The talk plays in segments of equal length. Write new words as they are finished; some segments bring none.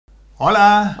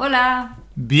Hola! Hola!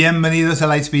 Bienvenidos a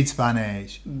LightSpeed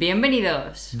Spanish.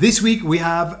 Bienvenidos! This week we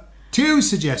have two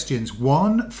suggestions.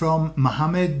 One from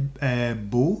Mohammed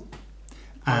Bou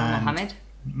and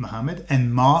Mohammed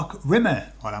and Mark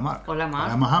Rimmer. Hola, Mark. Hola,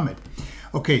 Mark. Hola, Mohammed.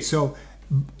 Okay, so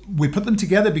we put them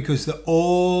together because they're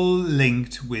all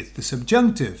linked with the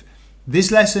subjunctive. This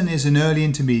lesson is an early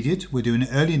intermediate. We're doing an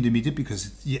early intermediate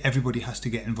because everybody has to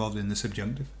get involved in the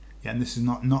subjunctive. Yeah, and this is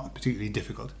not particularly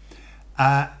difficult.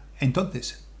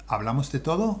 Entonces, hablamos de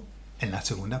todo en la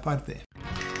segunda parte.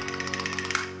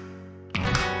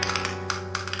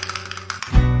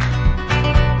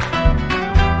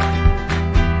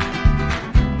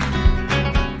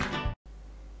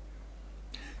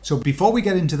 So before we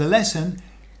get into the lesson,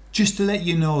 just to let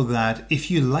you know that if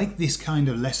you like this kind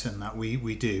of lesson that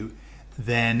we do,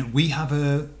 then we have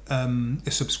a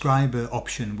subscriber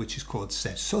option which is called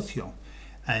Ser Socio.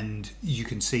 And you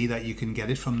can see that you can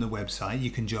get it from the website. You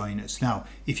can join us. Now,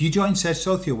 if you join Ser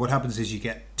Socio, what happens is you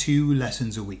get 2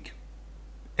 lessons a week.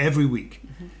 Every week.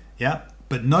 Mm-hmm. Yeah.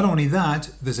 But not only that,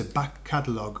 there's a back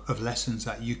catalogue of lessons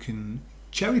that you can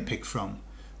cherry pick from,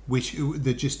 which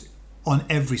they're just on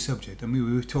every subject. I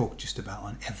mean, we've talked just about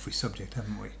on every subject,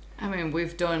 haven't we? I mean,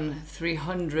 we've done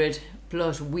 300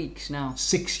 plus weeks now.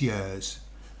 6 years.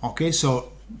 Okay,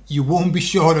 so you won't be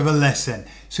short of a lesson.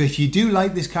 So if you do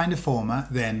like this kind of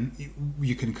format, then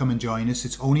you can come and join us.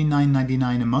 It's only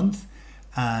 $9.99 a month,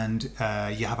 and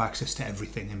you have access to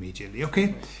everything immediately.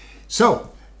 Okay,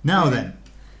 so now then,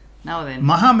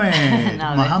 Mohammed.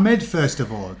 Mohammed, first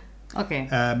of all. Okay.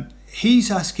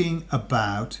 He's asking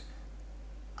about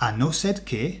a no sed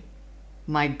que.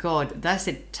 My God, that's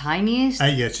the tiniest.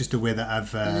 Yeah, it's just the way that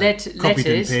I've copied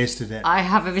and pasted it. I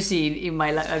have ever seen in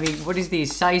my life. I mean, what is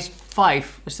this? Size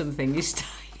 5 or something? It's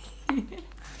tiny.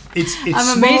 It's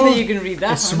I'm amazed that you can read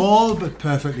that. It's small but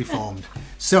perfectly formed.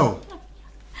 So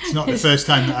it's not the first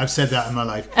time that I've said that in my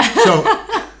life. So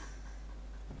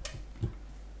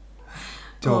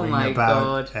talking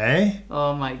about, eh?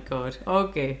 Oh my God.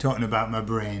 Okay. Talking about my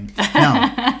brain.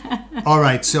 Now, all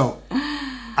right. So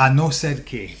a no sed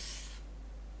que.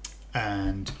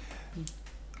 And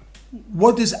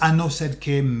what does a no sed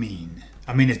que mean?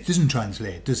 I mean, it doesn't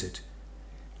translate, does it?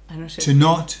 To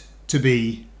not to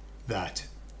be that.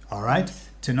 All right?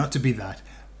 To not to be that.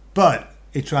 But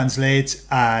it translates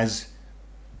as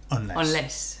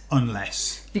unless.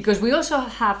 Unless. Because we also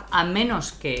have a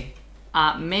menos que.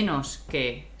 A menos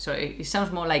que. So it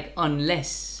sounds more like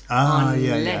unless.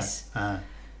 Unless. Yeah.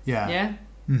 Yeah?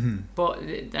 Mm-hmm. But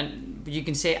you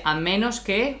can say a menos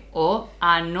que or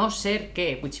a no ser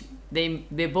que, which they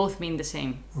both mean the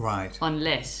same. Right.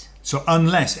 Unless. So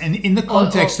unless, and in the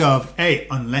context of, hey,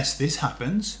 unless this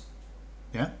happens,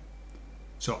 yeah.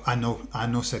 So a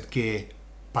no ser que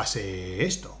pase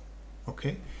esto,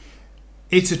 okay.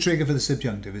 It's a trigger for the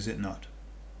subjunctive, is it not?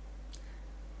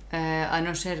 A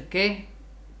no ser que,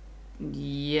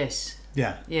 yes.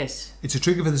 Yeah. Yes. It's a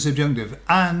trigger for the subjunctive,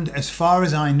 and as far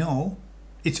as I know,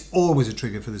 it's always a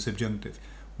trigger for the subjunctive.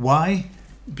 Why?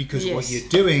 Because what you're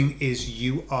doing is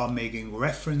you are making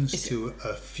reference to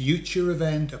a future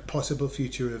event, a possible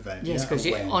future event. Yes, because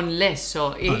unless.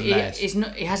 So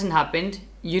it hasn't happened.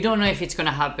 You don't know if it's going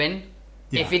to happen.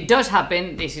 Yeah. If it does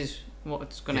happen, this is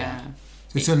what's going to happen.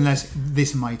 It's unless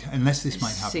this might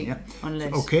happen. Yeah.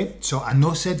 Unless. Okay. So a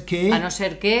no sed que. A no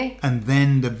ser que. And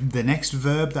then the next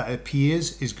verb that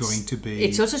appears is going to be.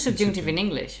 It's also subjunctive in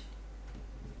English.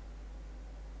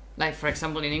 Like, for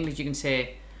example, in English, you can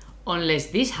say, unless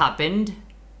this happened.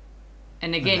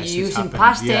 And again, unless you use in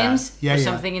past tense for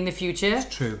something in the future.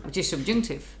 It's true. Which is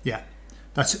subjunctive. Yeah.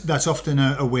 That's often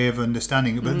a way of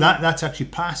understanding it. But that's actually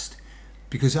past.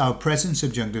 Because our present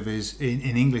subjunctive is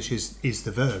in English is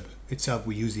the verb itself.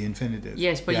 We use the infinitive.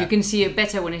 Yes, but you can see it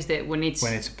better when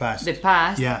it's past. The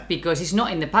past. Yeah. Because it's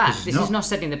not in the past. This is not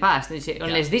said in the past. They say,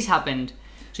 unless this happened.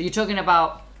 So you're talking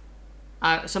about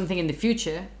something in the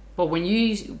future. But when you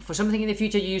use for something in the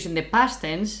future, you use in the past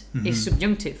tense, it's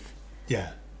subjunctive.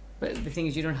 Yeah. But the thing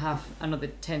is, you don't have another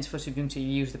tense for subjunctive. You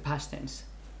use the past tense.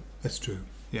 That's true.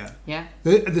 Yeah. Yeah.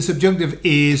 The subjunctive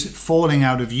is falling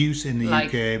out of use in the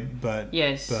UK, but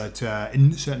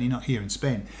certainly not here in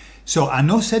Spain. So a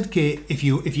no sed que, if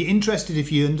you're interested,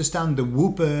 if you understand the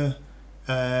WUPA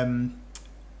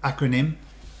acronym,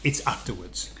 it's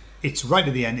afterwards. It's right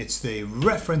at the end. It's the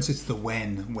reference. It's the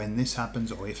when this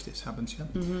happens or if this happens. Yeah.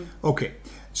 Mm-hmm. Okay.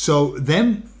 So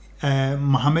then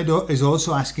Mohammed is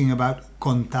also asking about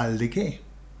con tal de que.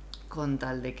 Con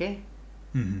tal de que.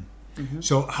 Mm-hmm. Mm-hmm.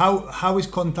 So how is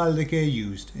con tal de que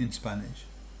used in Spanish?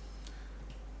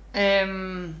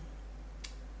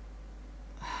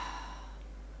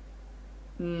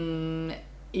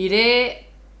 Iré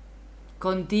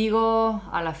contigo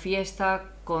a la fiesta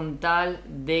con tal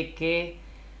de que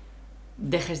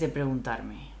dejes de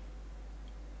preguntarme.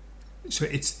 So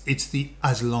it's the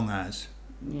as long as.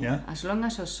 Yeah. As long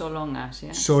as or so long as.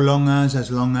 Yeah. So long as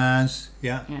long as.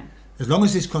 Yeah. Yeah. As long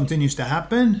as this continues to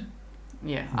happen.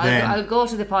 Yeah. Then, I'll go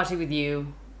to the party with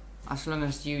you as long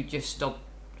as you just stop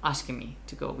asking me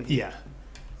to go with you. Yeah.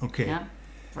 Okay. Yeah.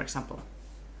 For example.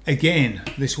 Again,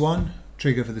 this one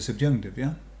trigger for the subjunctive.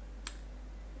 Yeah.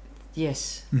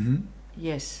 Yes. Mm-hmm.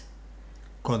 Yes.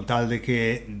 Con tal de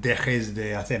que dejes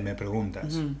de hacerme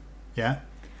preguntas. Mm-hmm. Yeah.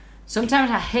 Sometimes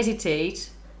I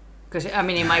hesitate because I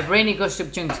mean in my brain it goes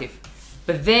subjunctive,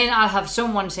 but then I'll have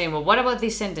someone saying, well, what about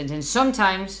this sentence? And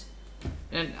sometimes,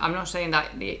 and I'm not saying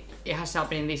that it has to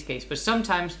happen in this case, but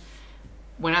sometimes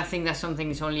when I think that something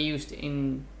is only used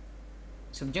in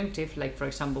subjunctive, like for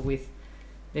example with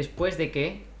después de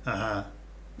que,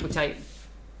 which I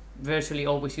virtually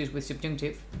always use with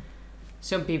subjunctive,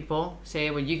 some people say,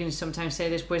 well, you can sometimes say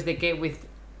después de que with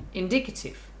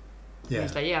indicative. Yeah. And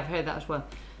it's like, yeah, I've heard that as well.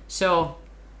 So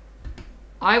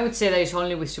I would say that it's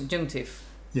only with subjunctive.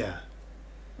 Yeah.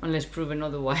 Unless proven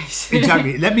otherwise.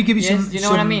 Exactly. Let me give you yes, some. You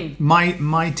know what I mean?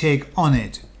 My take on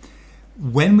it.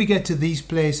 When we get to these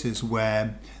places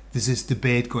where there's this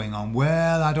debate going on,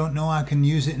 well, I don't know, I can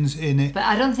use it in it. But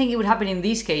I don't think it would happen in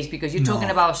this case because you're talking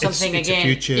about something it's again. A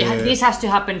future, this has to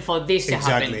happen for this to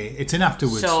happen. Exactly. It's an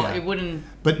afterwards. So yeah. it wouldn't.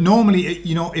 But normally,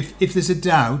 you know, if there's a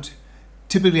doubt,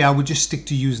 typically I would just stick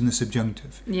to using the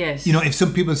subjunctive. Yes. You know, if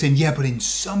some people are saying, yeah, but in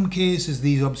some cases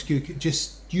these obscure,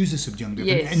 just use the subjunctive,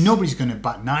 yes. and nobody's going to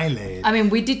bat an eyelid. I mean,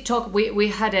 we did talk. We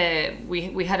had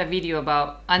a video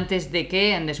about antes de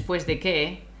que and después de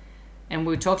que, and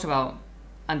we talked about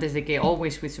antes de que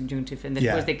always with subjunctive and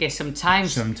después de que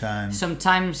sometimes.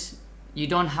 Sometimes you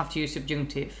don't have to use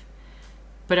subjunctive,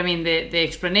 but I mean the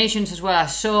explanations as well are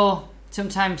so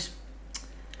sometimes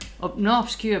not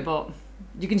obscure, but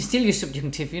you can still use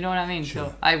subjunctive, you know what I mean? Sure.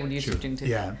 So I would use subjunctive.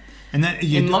 Yeah. And then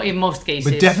in most cases.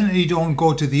 But definitely don't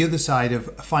go to the other side of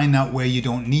find out where you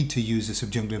don't need to use the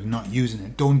subjunctive, not using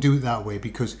it. Don't do it that way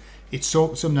because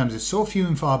sometimes it's so few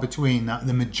and far between that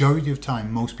the majority of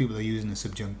time most people are using the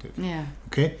subjunctive. Yeah.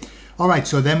 Okay. All right.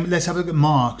 So then let's have a look at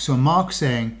Mark. So Mark's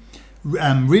saying,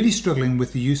 really struggling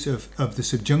with the use of the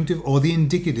subjunctive or the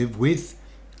indicative with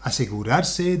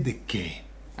asegurarse de que.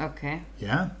 Okay.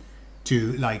 Yeah.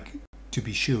 To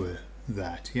be sure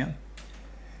that. Yeah.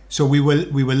 So we were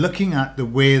looking at the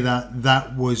way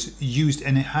that was used,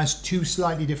 and it has two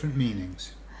slightly different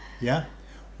meanings. Yeah,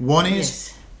 one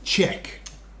is check,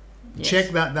 check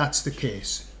that that's the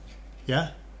case.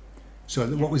 Yeah. So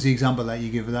what was the example that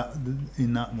you give that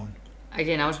in that one?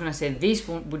 Again, I was going to say this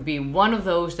one would be one of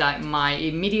those that my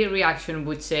immediate reaction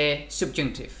would say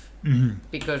subjunctive,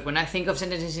 because when I think of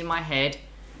sentences in my head,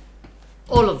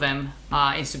 all of them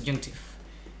are in subjunctive.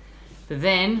 But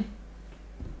then.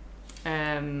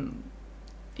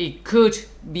 It could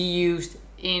be used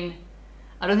in,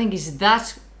 I don't think it's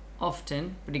that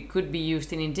often, but it could be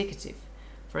used in indicative.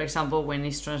 For example, when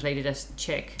it's translated as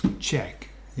check. Check,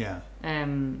 yeah.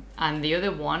 And the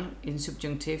other one in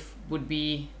subjunctive would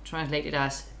be translated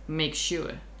as make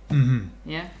sure.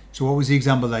 Yeah. So what was the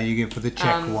example that you give for the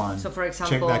check one? So for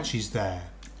example, check that she's there.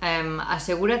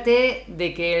 Asegúrate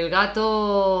de que el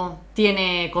gato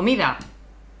tiene comida.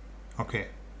 Okay,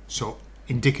 so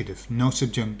indicative, no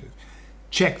subjunctive.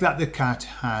 Check that the cat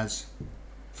has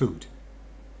food.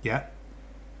 Yeah.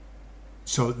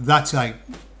 So that's like,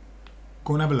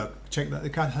 go and have a look. Check that the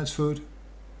cat has food.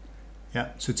 Yeah.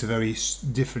 So it's a very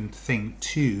different thing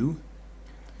to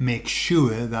make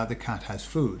sure that the cat has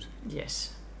food.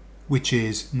 Yes. Which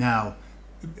is now,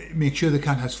 make sure the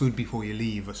cat has food before you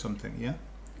leave or something. Yeah.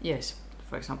 Yes.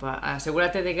 For example,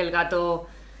 asegúrate de que el gato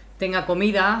tenga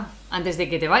comida antes de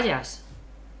que te vayas.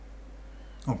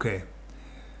 Okay.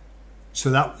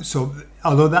 So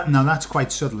although that's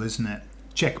quite subtle, isn't it?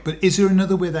 Check. But is there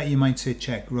another way that you might say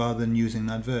check rather than using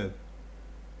that verb?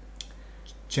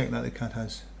 Check that the cat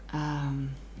has.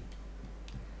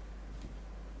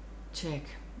 Check.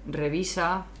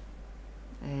 Revisa.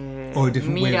 Or a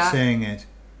different way of saying it.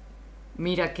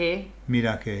 Mira que.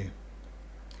 Mira que.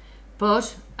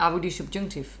 But I would use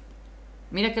subjunctive.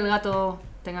 Mira que el gato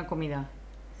tenga comida.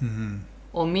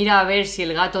 O mira a ver si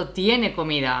el gato tiene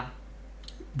comida.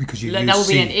 Because you've that used would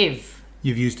be C. an if.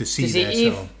 You've used a C to see there,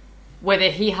 if, so. Whether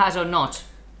he has or not.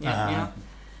 Yeah, you know?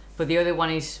 But the other one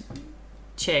is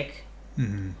check.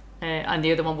 And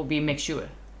the other one would be make sure.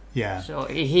 Yeah. So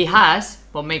he has,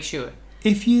 but make sure.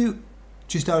 If you,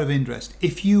 just out of interest,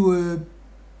 if you were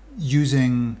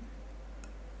using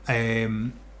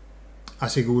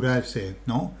asegurarse,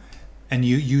 no? And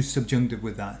you use subjunctive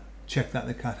with that, check that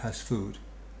the cat has food,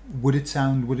 would it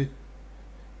sound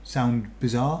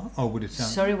bizarre, or would it sound...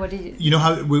 Sorry, what did you... You know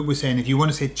how we're saying if you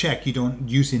want to say check, you don't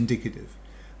use indicative.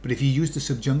 But if you use the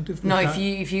subjunctive... No, if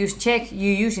you use check,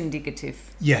 you use indicative.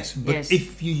 Yes, but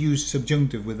if you use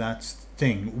subjunctive with that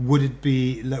thing, would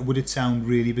it sound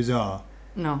really bizarre?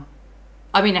 No.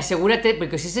 I mean, asegúrate,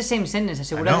 because it's the same sentence,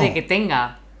 asegúrate que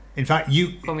tenga in fact,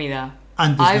 comida.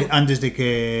 Antes de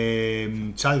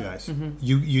que salgas. Mm-hmm.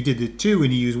 You did it too,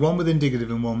 and you used one with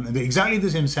indicative and one... Exactly the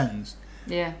same sentence.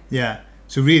 Yeah. Yeah.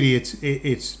 So really, it's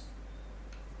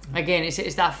again,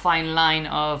 it's that fine line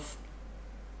of...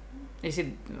 Is it...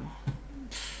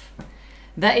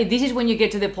 This is when you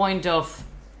get to the point of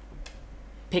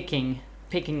picking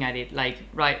at it, like,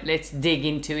 right, let's dig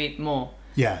into it more.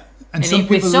 Yeah, and some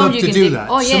people love to do that.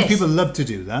 Some people love to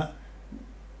do that.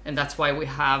 And that's why we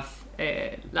have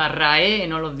La RAE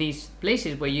in all of these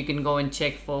places where you can go and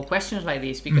check for questions like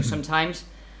this, because sometimes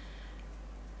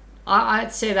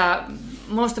I'd say that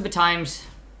most of the times,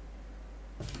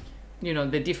 you know,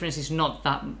 the difference is not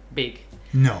that big.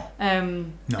 No. No.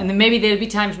 And then maybe there'll be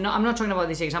times, I'm not talking about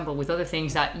this example, with other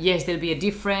things that, yes, there'll be a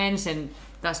difference and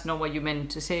that's not what you meant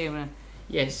to say.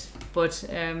 Yes. But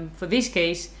for this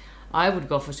case, I would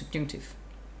go for subjunctive.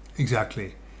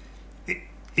 Exactly.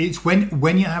 It's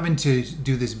when you're having to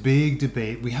do this big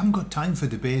debate, we haven't got time for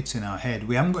debates in our head.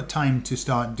 We haven't got time to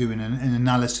start doing an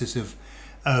analysis of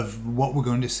what we're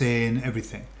going to say and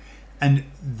everything. And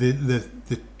the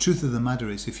truth of the matter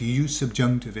is, if you use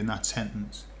subjunctive in that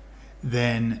sentence,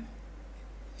 then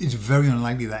it's very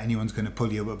unlikely that anyone's going to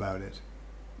pull you up about it.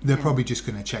 They're probably just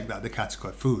going to check that the cat's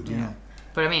got food, you know.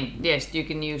 But I mean, yes, you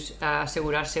can use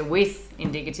asegurarse with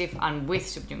indicative and with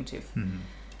subjunctive. Mm-hmm.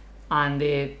 And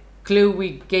the clue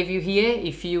we gave you here,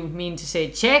 if you mean to say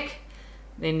check,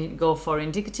 then go for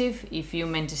indicative. If you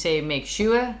meant to say make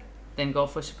sure, then go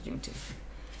for subjunctive.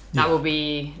 That would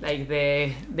be like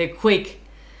the quick...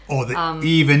 Or the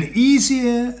even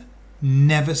easier,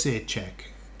 never say check.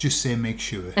 Just say make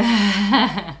sure.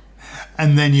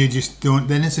 And then you just don't...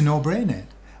 Then it's a no-brainer.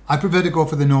 I prefer to go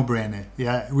for the no-brainer.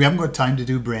 Yeah, we haven't got time to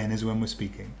do brainers when we're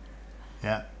speaking.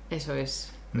 Yeah. Eso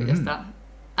es. Ya está.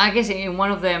 I guess in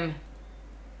one of them,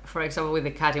 for example, with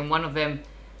the cat, in one of them,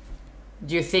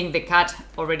 do you think the cat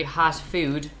already has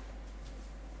food,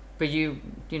 but you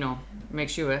know, make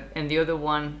sure, and the other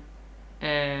one,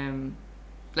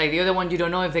 like the other one, you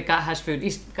don't know if the cat has food.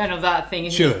 It's kind of that thing,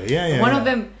 isn't it? Yeah. One of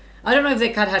them, I don't know if the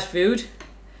cat has food,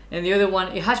 and the other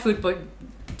one, it has food, but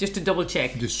just to double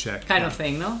check. Just check. Kind of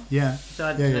thing, no? Yeah.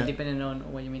 So depending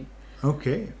on what you mean.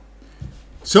 Okay.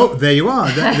 So there you are.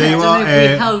 There you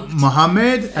are,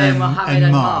 Mohammed and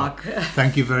Mark.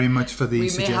 Thank you very much for the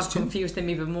suggestion. We may have confused them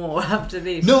even more after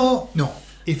this. No.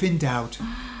 If in doubt,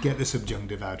 get the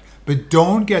subjunctive out. But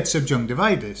don't get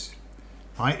subjunctivitis.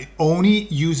 Right? Only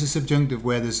use the subjunctive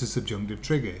where there's a subjunctive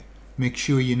trigger. Make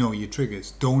sure you know your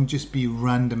triggers. Don't just be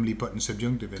randomly putting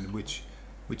subjunctive in, which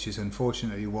is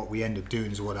unfortunately what we end up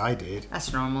doing, is what I did.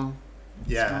 That's normal.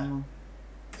 Yeah. That's normal.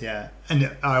 Yeah,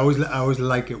 and I always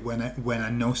like it when I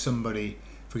know somebody.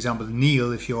 For example,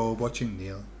 Neil, if you're watching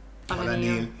Neil,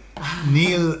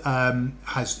 Neil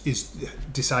is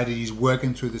decided he's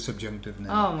working through the subjunctive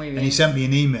now. Oh, maybe. And he sent me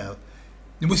an email.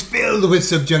 It was filled with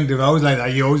subjunctive. I was like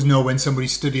that. You always know when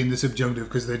somebody's studying the subjunctive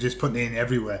because they're just putting it in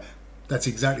everywhere. That's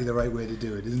exactly the right way to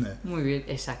do it, isn't it? Muy bien,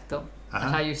 exacto.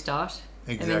 That's how you start,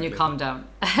 exactly. And then you calm down.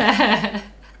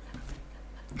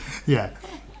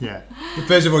 Yeah.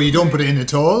 First of all, you don't put it in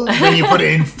at all, then you put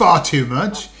it in far too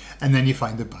much, and then you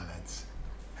find the balance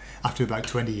after about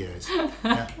 20 years.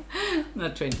 Yeah.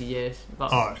 Not 20 years,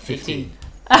 about 15.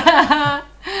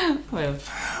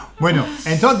 Bueno,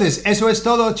 entonces, eso es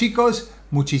todo, chicos.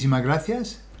 Muchísimas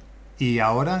gracias. Y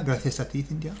ahora, gracias a ti,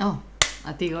 Cintia. Oh,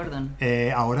 a ti, Gordon.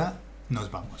 Ahora nos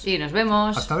vamos. Sí, nos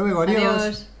vemos. Hasta luego, adiós.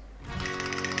 Adiós.